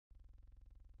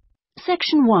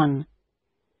Section 1.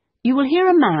 You will hear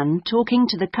a man talking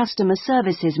to the customer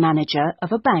services manager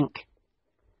of a bank.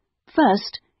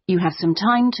 First, you have some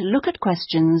time to look at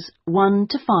questions 1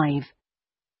 to 5.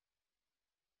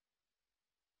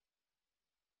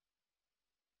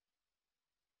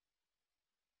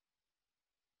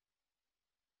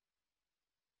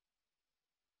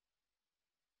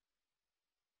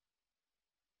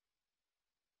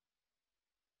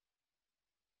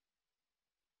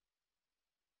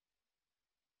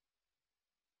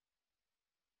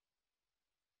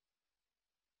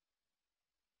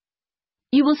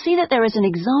 You will see that there is an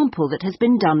example that has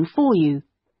been done for you.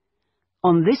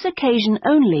 On this occasion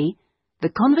only, the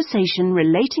conversation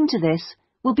relating to this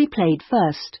will be played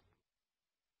first.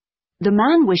 The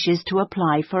man wishes to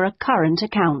apply for a current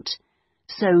account,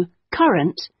 so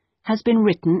current has been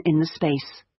written in the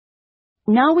space.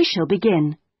 Now we shall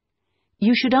begin.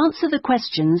 You should answer the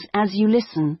questions as you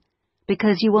listen,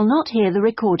 because you will not hear the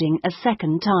recording a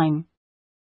second time.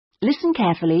 Listen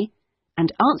carefully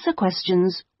and answer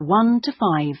questions 1 to 5.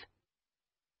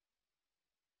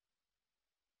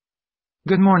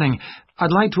 Good morning.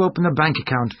 I'd like to open a bank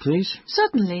account, please.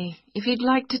 Certainly. If you'd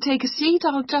like to take a seat,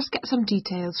 I'll just get some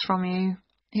details from you.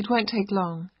 It won't take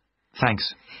long.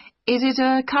 Thanks. Is it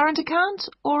a current account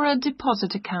or a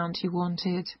deposit account you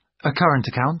wanted? A current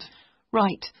account?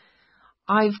 Right.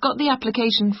 I've got the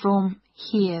application form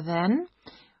here then.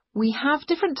 We have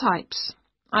different types.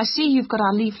 I see you've got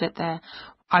our leaflet there.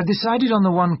 I've decided on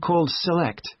the one called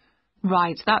Select.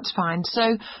 Right, that's fine.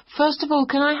 So, first of all,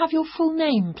 can I have your full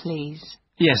name, please?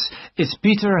 Yes, it's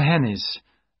Peter Hennis.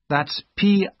 That's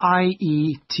P-I-E-T-E-R.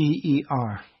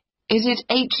 Is it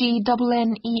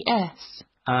H-E-N-N-E-S?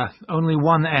 Only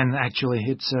one N, actually.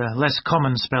 It's a less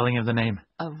common spelling of the name.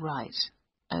 Oh, right.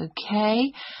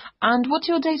 Okay. And what's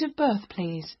your date of birth,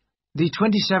 please? The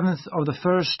 27th of the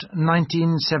 1st,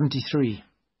 1973.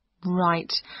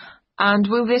 Right. And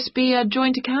will this be a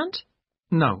joint account?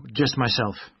 No, just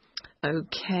myself.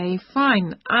 Okay,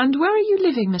 fine. And where are you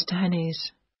living, Mr.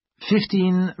 Hennies?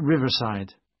 15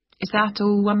 Riverside. Is that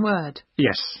all one word?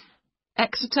 Yes.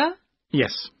 Exeter?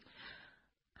 Yes.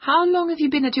 How long have you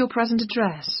been at your present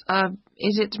address?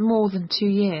 Is it more than 2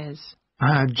 years?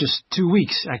 Just 2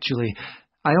 weeks, actually.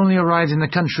 I only arrived in the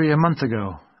country a month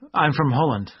ago. I'm from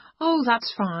Holland. Oh,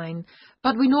 that's fine.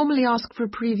 But we normally ask for a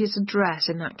previous address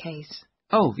in that case.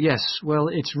 Oh, yes. Well,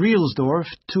 it's Rielsdorf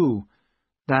 2.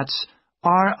 That's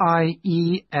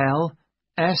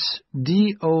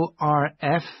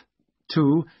R-I-E-L-S-D-O-R-F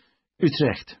 2,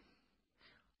 Utrecht.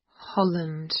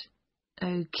 Holland.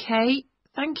 Okay,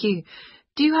 thank you.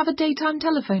 Do you have a daytime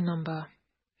telephone number?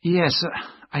 Yes,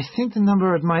 I think the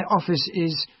number at my office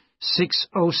is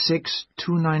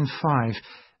 606-295.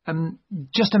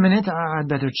 Just a minute, I'd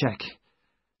better check.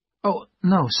 Oh,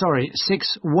 no, sorry,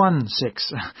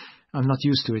 616. I'm not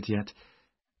used to it yet.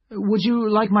 Would you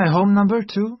like my home number,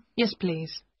 too? Yes,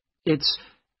 please. It's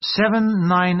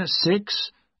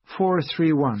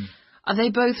 796431. Are they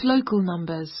both local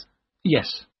numbers?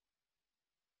 Yes.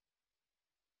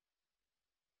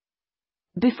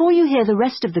 Before you hear the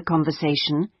rest of the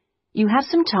conversation, you have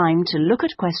some time to look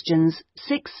at questions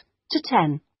 6 to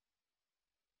 10.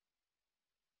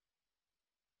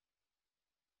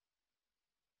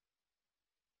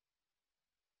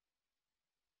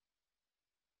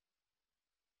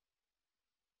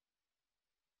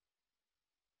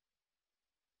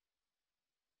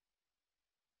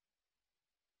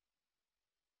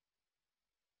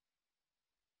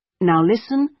 Now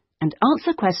listen and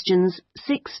answer questions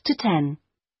 6 to 10.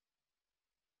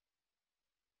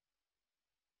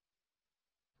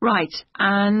 Right,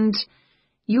 and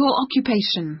your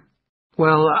occupation?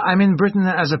 Well, I'm in Britain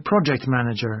as a project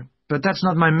manager, but that's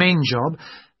not my main job.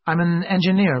 I'm an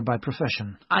engineer by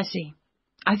profession. I see.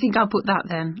 I think I'll put that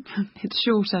then. It's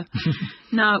shorter.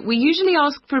 Now, we usually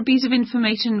ask for a piece of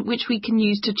information which we can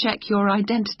use to check your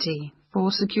identity for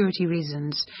security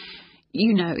reasons.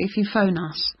 You know, if you phone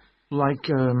us. Like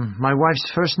my wife's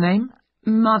first name?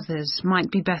 Mother's might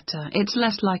be better. It's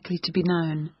less likely to be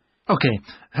known. Okay,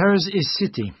 hers is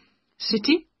Siti.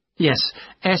 Siti? Yes,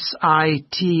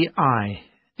 S-I-T-I.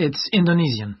 It's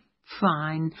Indonesian.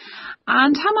 Fine.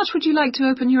 And how much would you like to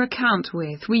open your account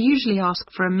with? We usually ask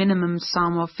for a minimum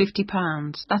sum of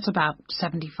 £50. That's about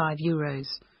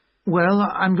 €75. Well,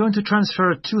 I'm going to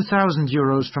transfer 2,000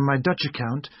 euros from my Dutch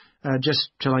account,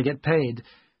 just till I get paid.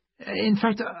 In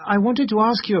fact, I wanted to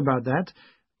ask you about that.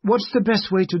 What's the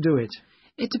best way to do it?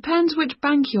 It depends which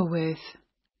bank you're with.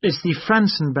 It's the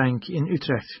Fransen Bank in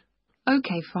Utrecht.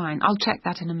 Okay, fine. I'll check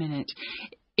that in a minute.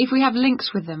 If we have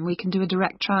links with them, we can do a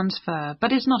direct transfer,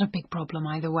 but it's not a big problem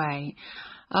either way.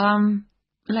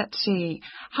 Let's see.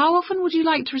 How often would you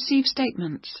like to receive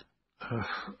statements?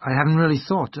 I haven't really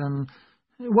thought.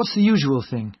 What's the usual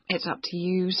thing? It's up to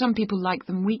you. Some people like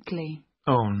them weekly.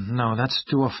 Oh, no, that's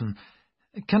too often.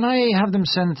 Can I have them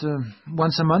sent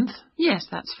once a month? Yes,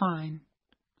 that's fine.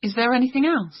 Is there anything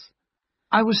else?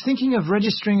 I was thinking of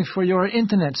registering for your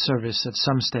internet service at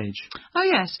some stage. Oh,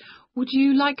 yes. Would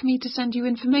you like me to send you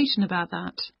information about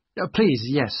that? Please,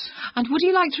 yes. And would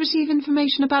you like to receive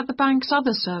information about the bank's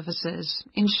other services?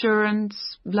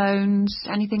 Insurance, loans,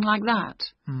 anything like that?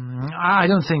 I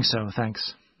don't think so,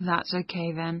 thanks. That's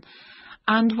okay then.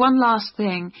 And one last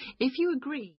thing. If you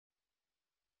agree...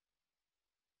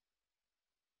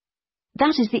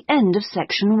 That is the end of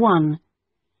section 1.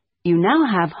 You now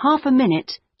have half a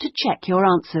minute to check your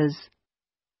answers.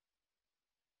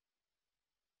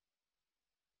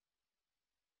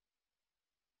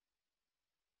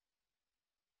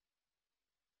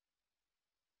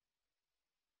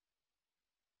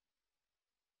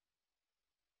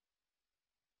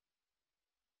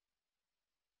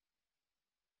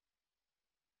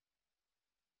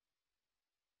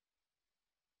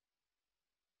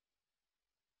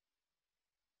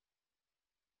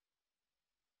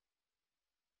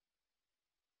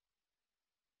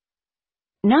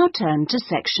 Now turn to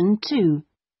section 2.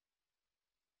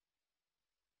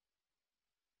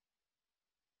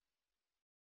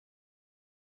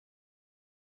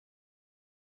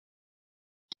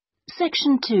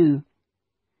 Section 2.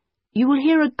 You will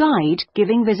hear a guide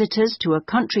giving visitors to a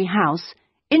country house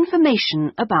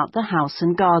information about the house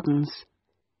and gardens.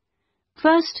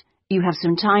 First, you have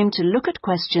some time to look at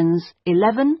questions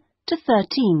 11 to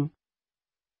 13.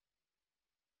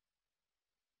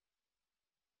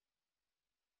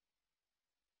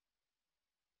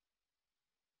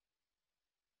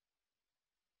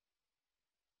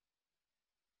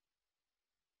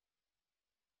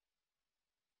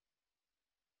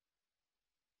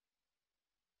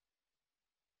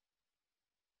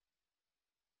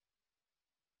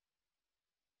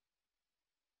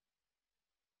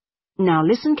 Now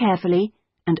listen carefully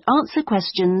and answer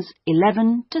questions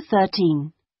 11 to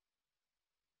 13.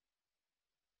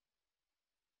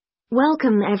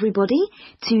 Welcome, everybody,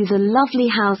 to the lovely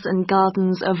house and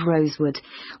gardens of Rosewood,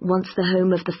 once the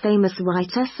home of the famous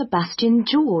writer Sebastian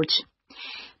George.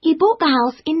 He bought the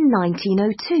house in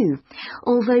 1902,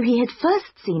 although he had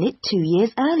first seen it 2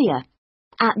 years earlier.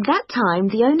 At that time,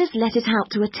 the owners let it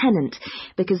out to a tenant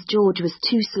because George was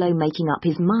too slow making up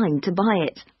his mind to buy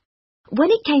it. When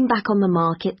it came back on the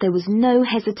market, there was no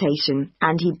hesitation,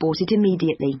 and he bought it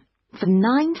immediately for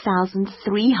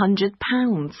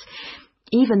 £9,300,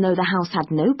 even though the house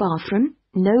had no bathroom,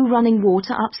 no running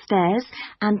water upstairs,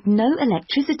 and no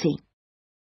electricity.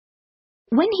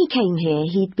 When he came here,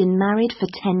 he'd been married for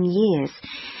 10 years.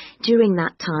 During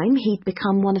that time, he'd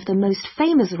become one of the most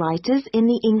famous writers in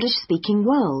the English-speaking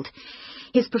world.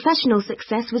 His professional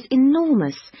success was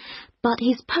enormous, but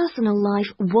his personal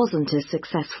life wasn't as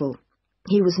successful.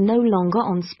 He was no longer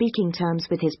on speaking terms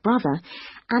with his brother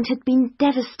and had been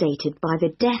devastated by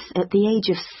the death at the age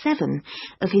of 7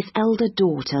 of his elder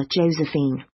daughter,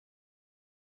 Josephine.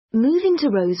 Moving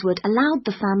to Rosewood allowed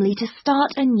the family to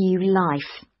start a new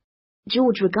life.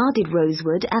 George regarded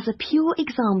Rosewood as a pure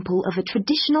example of a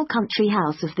traditional country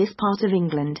house of this part of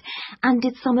England and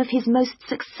did some of his most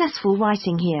successful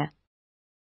writing here.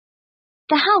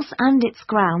 The house and its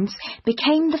grounds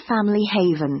became the family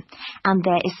haven and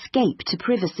their escape to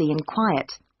privacy and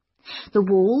quiet. The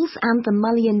walls and the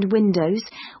mullioned windows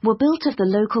were built of the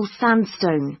local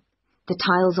sandstone. The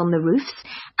tiles on the roofs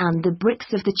and the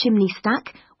bricks of the chimney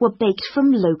stack were baked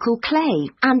from local clay,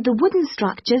 and the wooden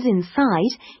structures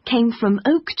inside came from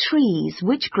oak trees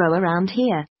which grow around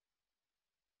here.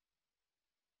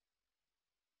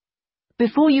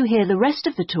 Before you hear the rest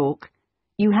of the talk,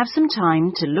 you have some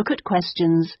time to look at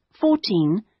questions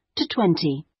 14 to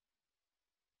 20.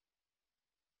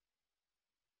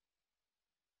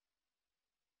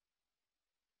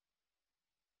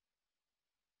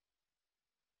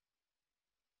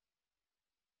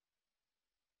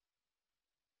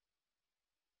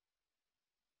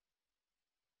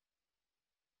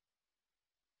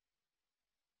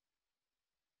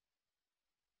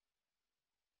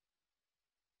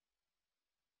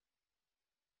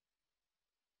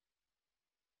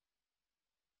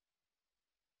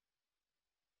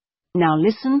 Now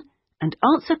listen and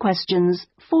answer questions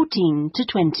 14 to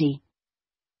 20.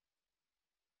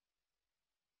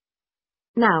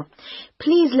 Now,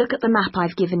 please look at the map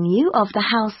I've given you of the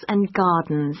house and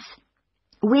gardens.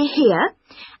 We're here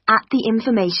at the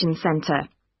information centre.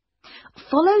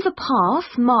 Follow the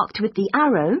path marked with the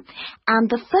arrow, and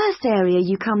the first area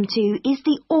you come to is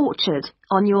the orchard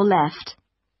on your left.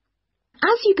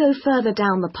 As you go further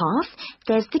down the path,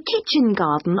 there's the kitchen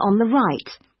garden on the right.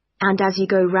 And as you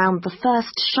go round the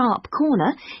first sharp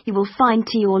corner, you will find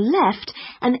to your left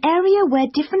an area where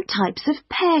different types of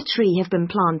pear tree have been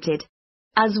planted,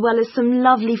 as well as some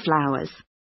lovely flowers.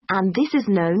 And this is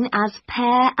known as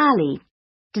Pear Alley,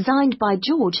 designed by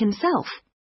George himself.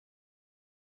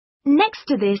 Next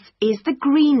to this is the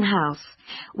greenhouse,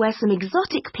 where some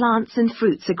exotic plants and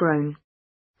fruits are grown.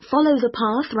 Follow the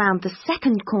path round the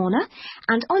second corner,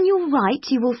 and on your right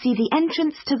you will see the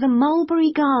entrance to the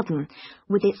mulberry garden,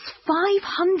 with its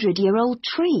 500-year-old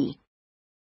tree.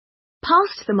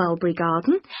 Past the mulberry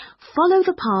garden, follow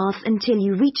the path until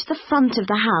you reach the front of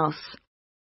the house.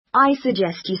 I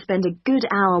suggest you spend a good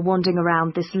hour wandering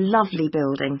around this lovely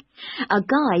building. A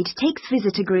guide takes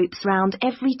visitor groups round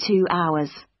every 2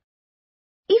 hours.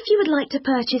 If you would like to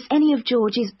purchase any of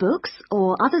George's books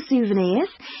or other souvenirs,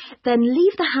 then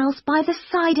leave the house by the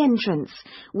side entrance,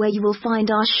 where you will find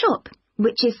our shop,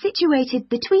 which is situated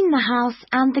between the house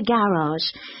and the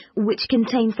garage, which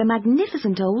contains the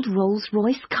magnificent old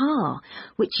Rolls-Royce car,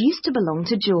 which used to belong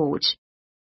to George.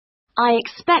 I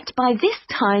expect by this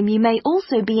time you may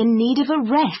also be in need of a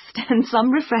rest and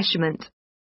some refreshment.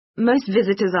 Most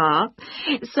visitors are,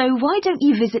 so why don't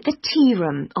you visit the tea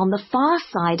room on the far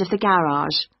side of the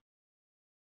garage?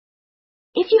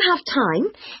 If you have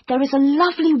time, there is a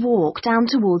lovely walk down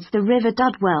towards the River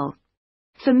Dudwell.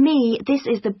 For me, this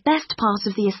is the best part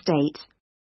of the estate.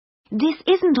 This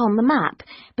isn't on the map,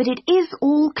 but it is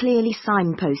all clearly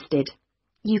signposted.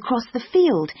 You cross the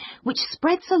field, which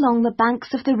spreads along the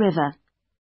banks of the river.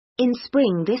 In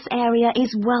spring, this area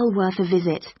is well worth a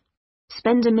visit.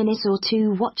 Spend a minute or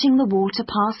two watching the water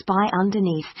pass by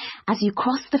underneath as you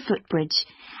cross the footbridge,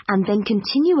 and then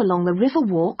continue along the river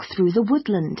walk through the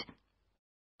woodland.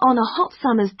 On a hot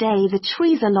summer's day, the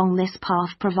trees along this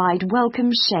path provide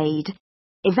welcome shade.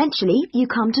 Eventually, you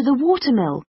come to the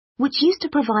watermill, which used to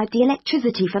provide the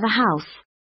electricity for the house,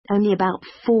 only about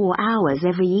 4 hours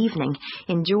every evening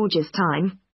in George's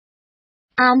time.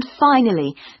 And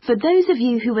finally, for those of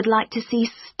you who would like to see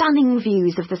stunning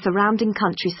views of the surrounding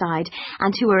countryside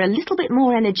and who are a little bit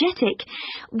more energetic,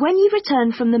 when you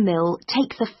return from the mill,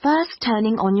 take the first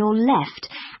turning on your left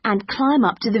and climb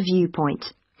up to the viewpoint.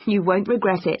 You won't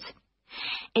regret it.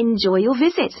 Enjoy your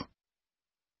visit.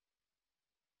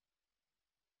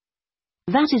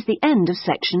 That is the end of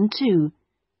section 2.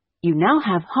 You now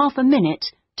have half a minute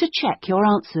to check your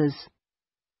answers.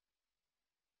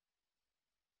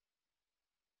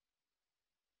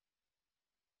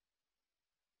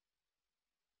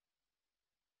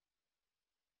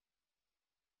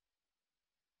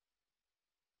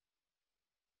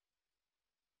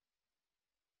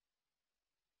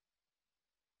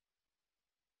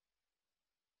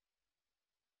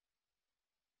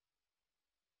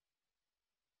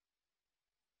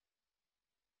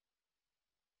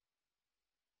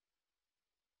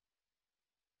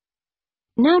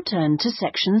 Now turn to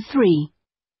section 3.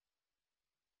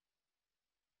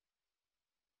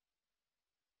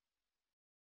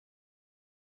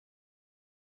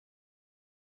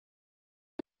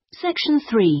 Section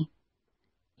 3.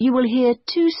 You will hear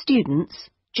 2 students,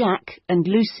 Jack and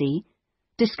Lucy,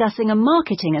 discussing a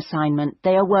marketing assignment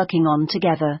they are working on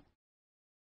together.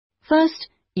 First,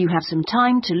 you have some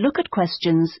time to look at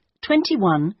questions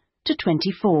 21 to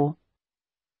 24.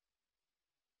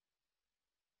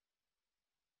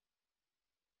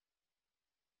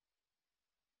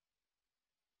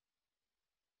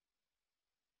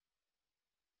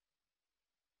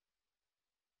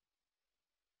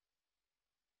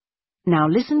 Now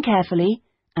listen carefully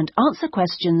and answer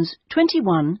questions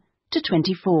 21 to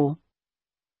 24.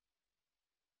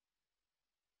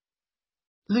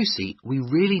 Lucy, we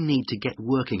really need to get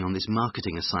working on this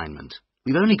marketing assignment.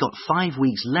 We've only got 5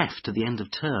 weeks left to the end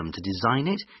of term to design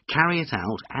it, carry it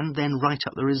out, and then write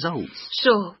up the results.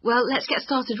 Sure. Well, let's get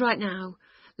started right now.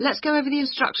 Let's go over the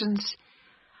instructions.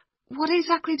 What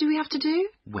exactly do we have to do?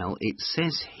 Well, it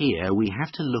says here we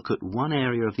have to look at one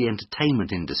area of the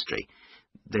entertainment industry.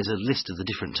 There's a list of the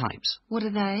different types. What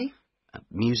are they?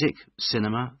 Music,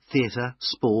 cinema, theatre,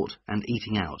 sport, and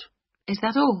eating out. Is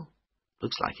that all?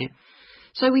 Looks like it.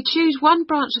 So we choose one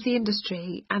branch of the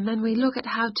industry and then we look at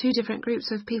how 2 different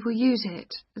groups of people use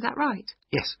it. Is that right?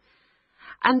 Yes.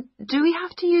 And do we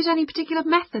have to use any particular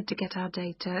method to get our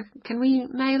data? Can we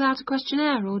mail out a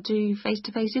questionnaire or do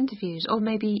face-to-face interviews or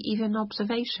maybe even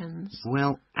observations?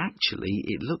 Well, actually,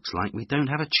 it looks like we don't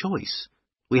have a choice.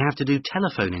 We have to do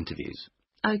telephone interviews.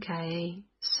 OK,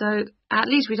 so at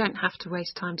least we don't have to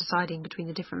waste time deciding between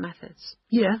the different methods.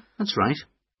 Yeah, that's right.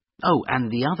 Oh, and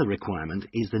the other requirement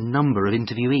is the number of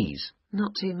interviewees.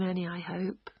 Not too many, I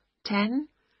hope. 10?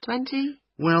 20?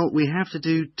 Well, we have to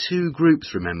do 2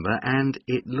 groups, remember, and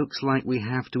it looks like we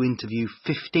have to interview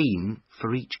 15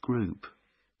 for each group.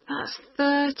 That's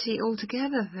 30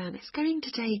 altogether then. It's going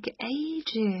to take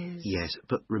ages. Yes,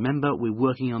 but remember we're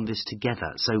working on this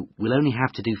together, so we'll only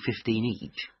have to do 15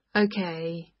 each.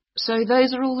 OK, so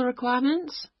those are all the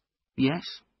requirements? Yes,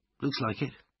 looks like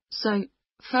it. So,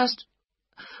 first,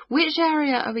 which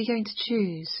area are we going to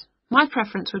choose? My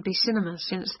preference would be cinema,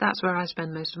 since that's where I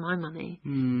spend most of my money.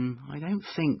 I don't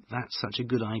think that's such a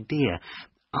good idea.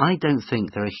 I don't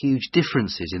think there are huge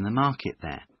differences in the market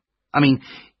there. I mean,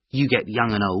 you get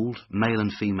young and old, male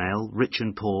and female, rich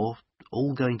and poor,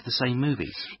 all going to the same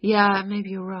movies. Yeah, maybe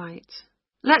you're right.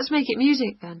 Let's make it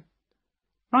music then.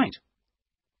 Right.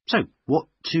 So, what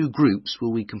 2 groups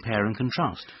will we compare and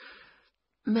contrast?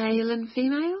 Male and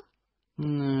female?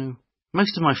 No.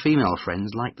 Most of my female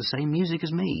friends like the same music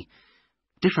as me.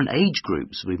 Different age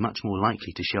groups will be much more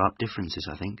likely to show up differences,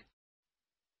 I think.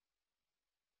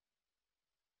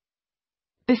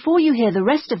 Before you hear the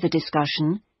rest of the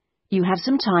discussion, you have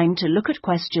some time to look at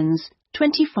questions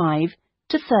 25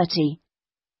 to 30.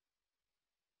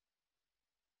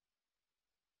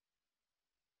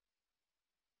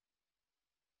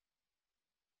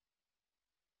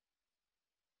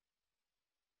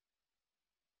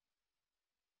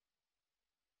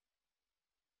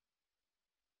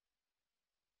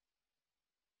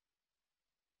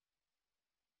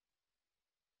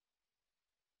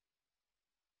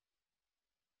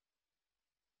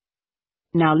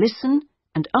 Now listen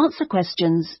and answer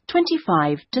questions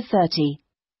 25 to 30.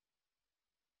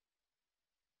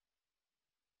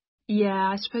 Yeah,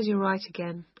 I suppose you're right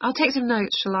again. I'll take some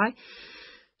notes, shall I?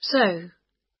 So,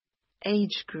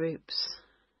 age groups.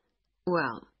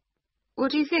 Well,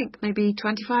 what do you think? Maybe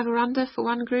 25 or under for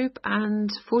one group and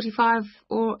 45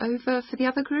 or over for the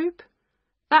other group?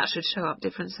 That should show up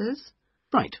differences.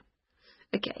 Right.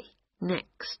 OK,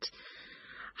 next.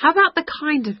 How about the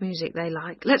kind of music they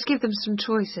like? Let's give them some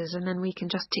choices and then we can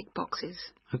just tick boxes.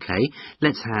 OK,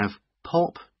 let's have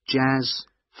pop, jazz,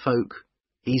 folk,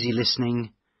 easy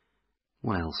listening.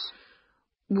 What else?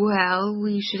 Well,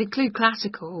 we should include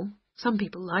classical. Some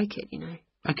people like it, you know.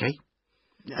 OK.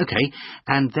 OK,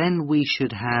 and then we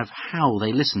should have how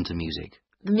they listen to music.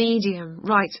 The medium.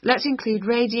 Right, let's include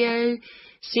radio,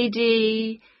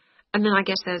 CD, and then I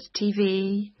guess there's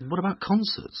TV. What about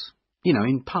concerts? You know,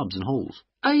 in pubs and halls.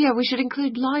 Oh yeah, we should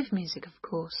include live music, of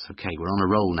course. OK, we're on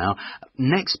a roll now.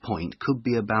 Next point could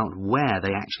be about where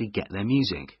they actually get their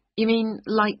music. You mean,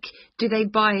 like, do they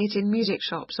buy it in music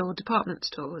shops or department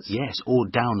stores? Yes, or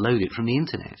download it from the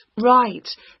internet. Right.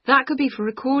 That could be for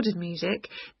recorded music.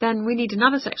 Then we need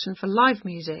another section for live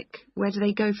music. Where do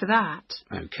they go for that?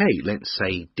 OK, let's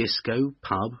say disco,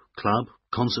 pub, club,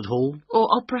 concert hall. Or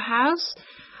opera house.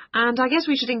 And I guess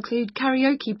we should include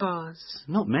karaoke bars.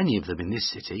 Not many of them in this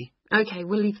city. OK,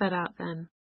 we'll leave that out then.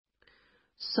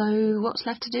 So what's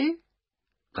left to do?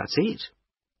 That's it.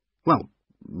 Well,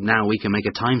 now we can make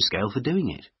a timescale for doing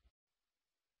it.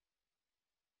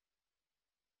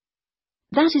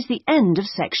 That is the end of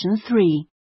section 3.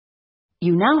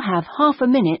 You now have half a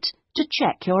minute to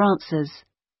check your answers.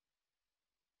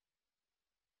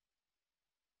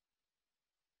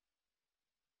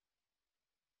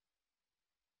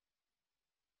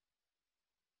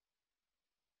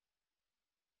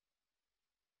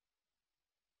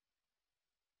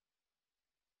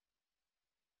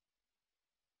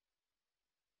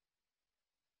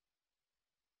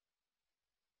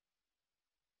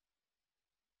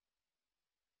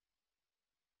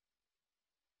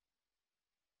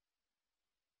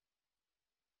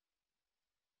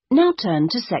 Now turn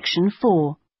to section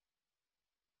 4.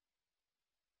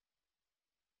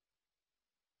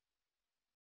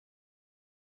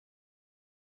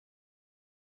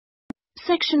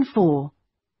 Section 4.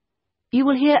 You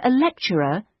will hear a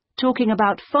lecturer talking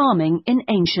about farming in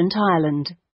ancient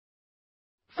Ireland.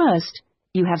 First,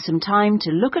 you have some time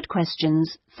to look at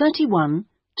questions 31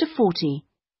 to 40.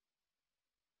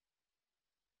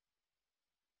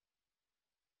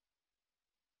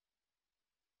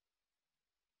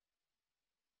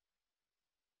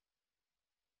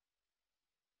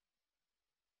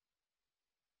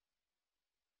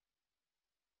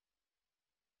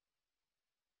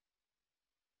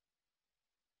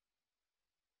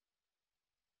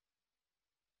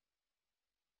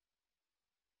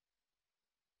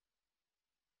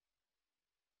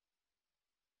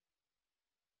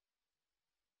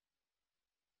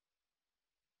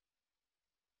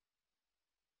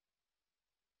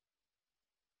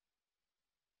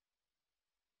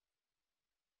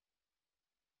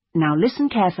 Now listen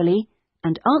carefully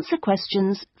and answer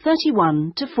questions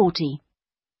 31 to 40.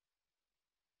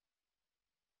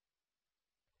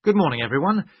 Good morning,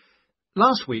 everyone.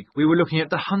 Last week we were looking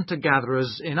at the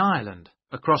hunter-gatherers in Ireland,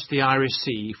 across the Irish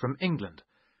Sea from England.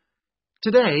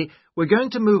 Today we're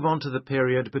going to move on to the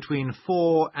period between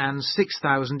 4,000 and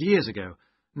 6,000 years ago,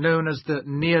 known as the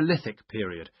Neolithic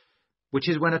period, which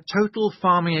is when a total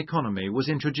farming economy was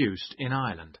introduced in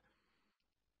Ireland.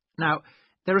 Now,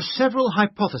 there are several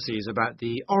hypotheses about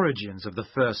the origins of the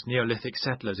first Neolithic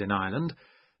settlers in Ireland,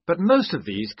 but most of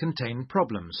these contain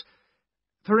problems.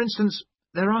 For instance,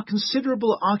 there are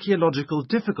considerable archaeological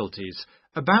difficulties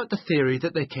about the theory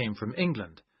that they came from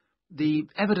England. The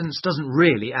evidence doesn't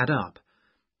really add up.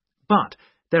 But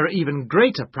there are even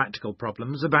greater practical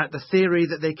problems about the theory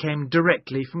that they came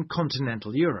directly from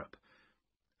continental Europe.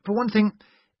 For one thing,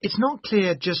 it's not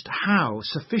clear just how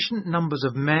sufficient numbers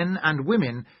of men and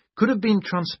women could have been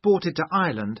transported to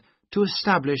Ireland to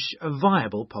establish a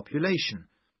viable population.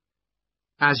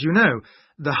 As you know,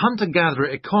 the hunter-gatherer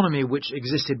economy which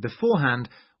existed beforehand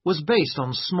was based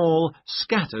on small,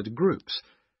 scattered groups.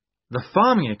 The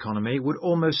farming economy would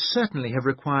almost certainly have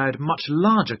required much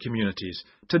larger communities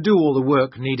to do all the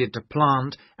work needed to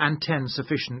plant and tend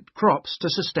sufficient crops to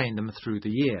sustain them through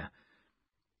the year.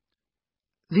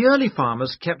 The early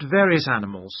farmers kept various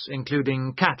animals,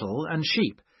 including cattle and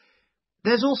sheep.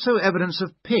 There's also evidence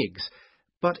of pigs,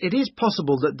 but it is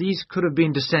possible that these could have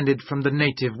been descended from the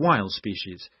native wild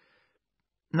species.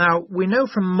 Now, we know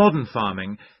from modern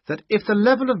farming that if the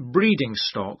level of breeding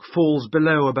stock falls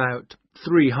below about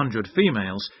 300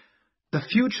 females, the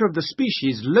future of the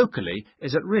species locally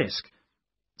is at risk.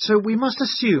 So we must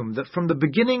assume that from the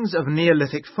beginnings of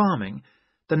Neolithic farming,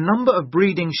 the number of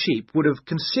breeding sheep would have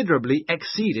considerably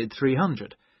exceeded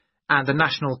 300, and the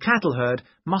national cattle herd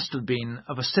must have been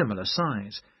of a similar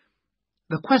size.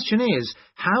 The question is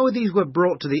how these were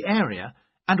brought to the area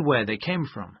and where they came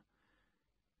from.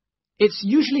 It's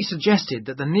usually suggested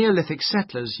that the Neolithic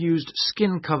settlers used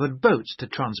skin-covered boats to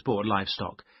transport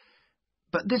livestock,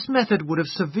 but this method would have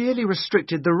severely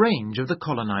restricted the range of the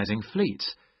colonizing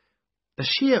fleets. The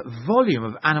sheer volume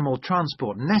of animal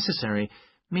transport necessary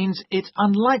means it's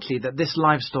unlikely that this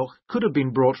livestock could have been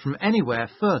brought from anywhere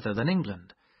further than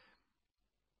England.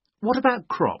 What about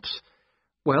crops?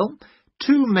 Well,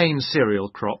 two main cereal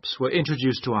crops were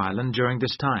introduced to Ireland during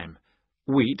this time,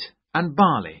 wheat and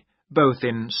barley, both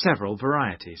in several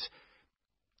varieties.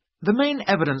 The main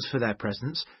evidence for their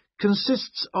presence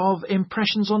consists of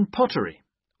impressions on pottery,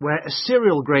 where a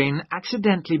cereal grain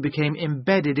accidentally became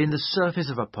embedded in the surface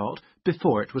of a pot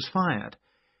before it was fired.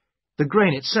 The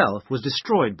grain itself was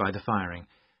destroyed by the firing,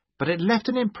 but it left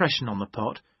an impression on the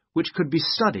pot which could be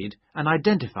studied and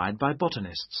identified by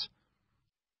botanists.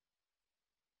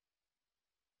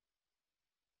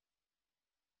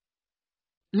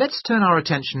 Let's turn our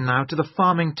attention now to the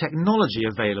farming technology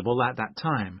available at that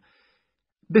time.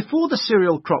 Before the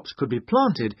cereal crops could be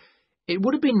planted, it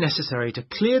would have been necessary to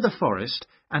clear the forest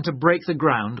and to break the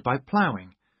ground by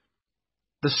ploughing.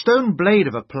 The stone blade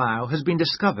of a plough has been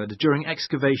discovered during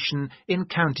excavation in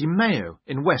County Mayo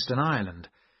in Western Ireland.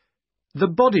 The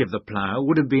body of the plough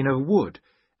would have been of wood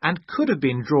and could have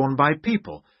been drawn by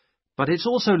people, but it's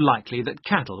also likely that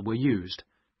cattle were used.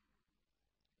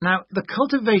 Now, the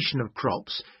cultivation of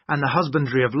crops and the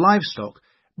husbandry of livestock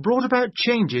brought about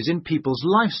changes in people's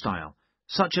lifestyle,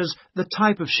 such as the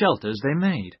type of shelters they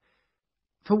made.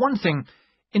 For one thing,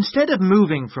 instead of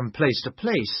moving from place to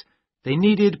place, they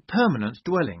needed permanent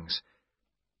dwellings.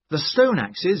 The stone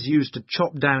axes used to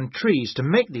chop down trees to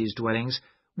make these dwellings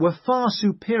were far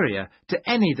superior to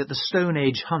any that the Stone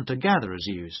Age hunter-gatherers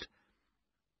used.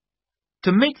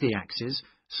 To make the axes,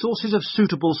 sources of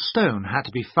suitable stone had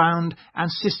to be found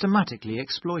and systematically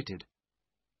exploited.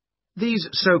 These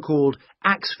so-called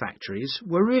axe factories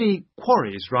were really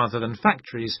quarries rather than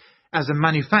factories, as the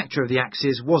manufacture of the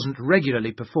axes wasn't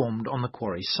regularly performed on the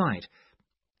quarry site.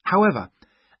 However,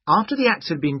 after the axe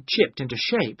had been chipped into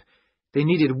shape, they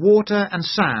needed water and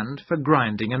sand for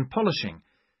grinding and polishing,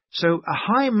 so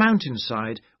a high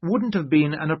mountainside wouldn't have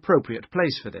been an appropriate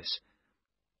place for this.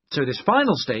 So this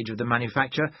final stage of the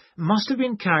manufacture must have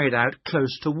been carried out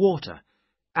close to water,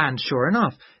 and sure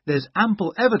enough, there's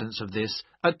ample evidence of this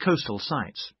at coastal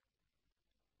sites.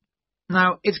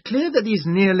 Now, it's clear that these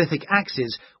Neolithic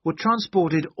axes were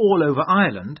transported all over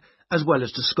Ireland, as well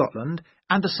as to Scotland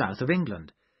and the south of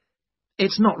England.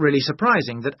 It's not really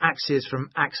surprising that axes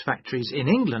from axe factories in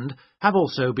England have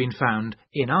also been found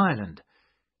in Ireland.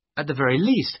 At the very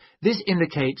least, this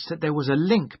indicates that there was a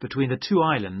link between the two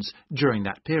islands during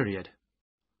that period.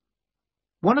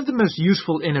 One of the most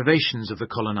useful innovations of the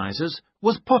colonizers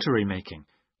was pottery making,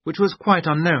 which was quite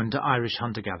unknown to Irish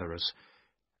hunter-gatherers.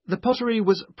 The pottery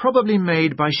was probably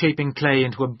made by shaping clay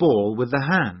into a ball with the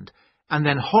hand, and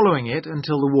then hollowing it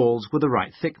until the walls were the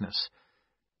right thickness.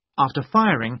 After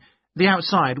firing, the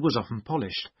outside was often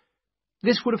polished.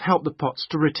 This would have helped the pots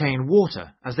to retain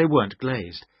water, as they weren't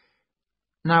glazed.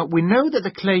 Now, we know that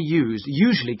the clay used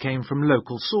usually came from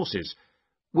local sources,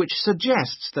 which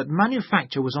suggests that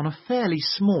manufacture was on a fairly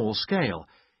small scale,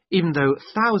 even though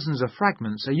thousands of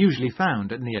fragments are usually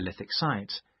found at Neolithic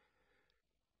sites.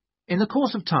 In the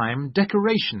course of time,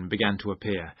 decoration began to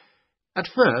appear. At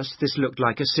first, this looked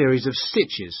like a series of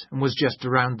stitches and was just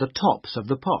around the tops of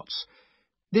the pots.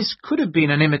 This could have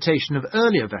been an imitation of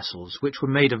earlier vessels, which were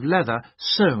made of leather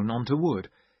sewn onto wood.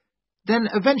 Then,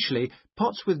 eventually,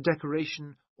 pots with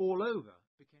decoration all over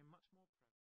became much more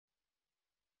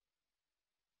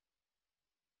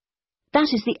prevalent.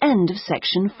 That is the end of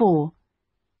section 4.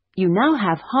 You now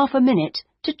have half a minute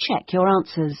to check your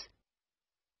answers.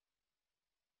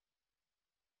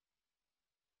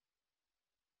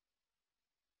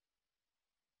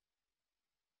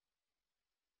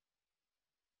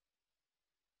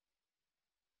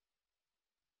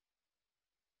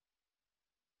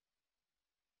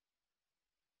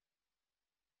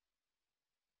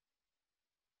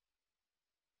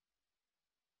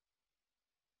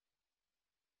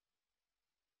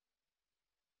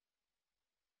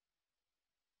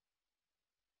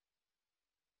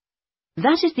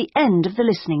 That is the end of the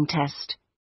listening test.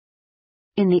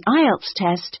 In the IELTS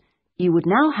test, you would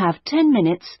now have 10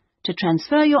 minutes to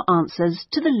transfer your answers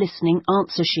to the listening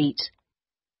answer sheet.